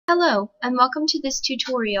Hello, and welcome to this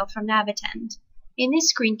tutorial from Navitend. In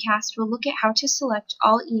this screencast, we'll look at how to select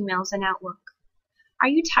all emails in Outlook. Are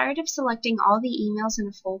you tired of selecting all the emails in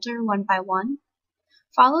a folder one by one?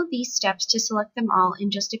 Follow these steps to select them all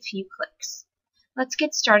in just a few clicks. Let's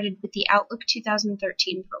get started with the Outlook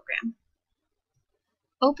 2013 program.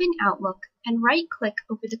 Open Outlook and right-click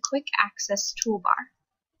over the Quick Access toolbar.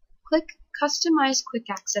 Click Customize Quick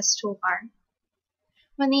Access Toolbar.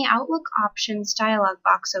 When the Outlook Options dialog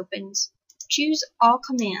box opens, choose All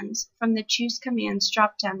Commands from the Choose Commands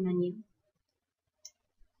drop-down menu.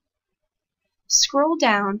 Scroll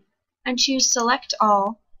down and choose Select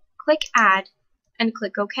All, click Add, and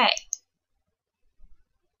click OK.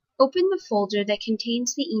 Open the folder that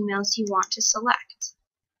contains the emails you want to select.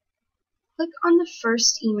 Click on the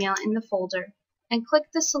first email in the folder and click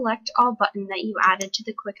the Select All button that you added to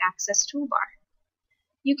the Quick Access toolbar.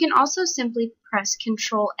 You can also simply press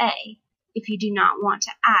Ctrl-A if you do not want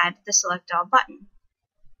to add the Select All button.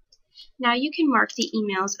 Now you can mark the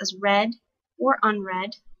emails as read or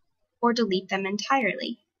unread, or delete them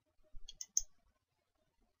entirely.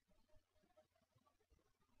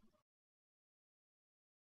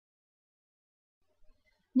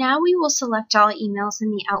 Now we will select all emails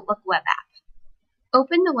in the Outlook web app.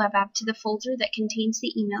 Open the web app to the folder that contains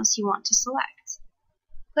the emails you want to select.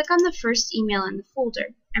 Click on the first email in the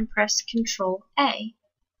folder and press Ctrl-A.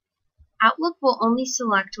 Outlook will only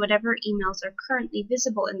select whatever emails are currently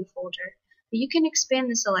visible in the folder, but you can expand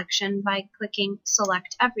the selection by clicking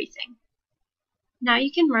Select Everything. Now you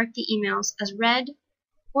can mark the emails as read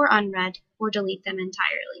or unread, or delete them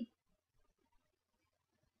entirely.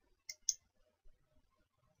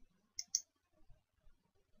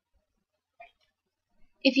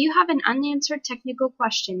 If you have an unanswered technical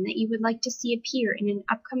question that you would like to see appear in an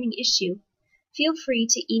upcoming issue, feel free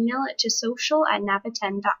to email it to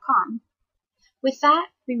social@navitend.com. With that,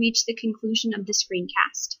 we reach the conclusion of the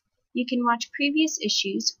screencast. You can watch previous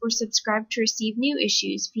issues or subscribe to receive new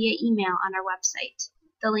issues via email on our website.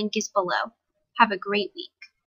 The link is below. Have a great week.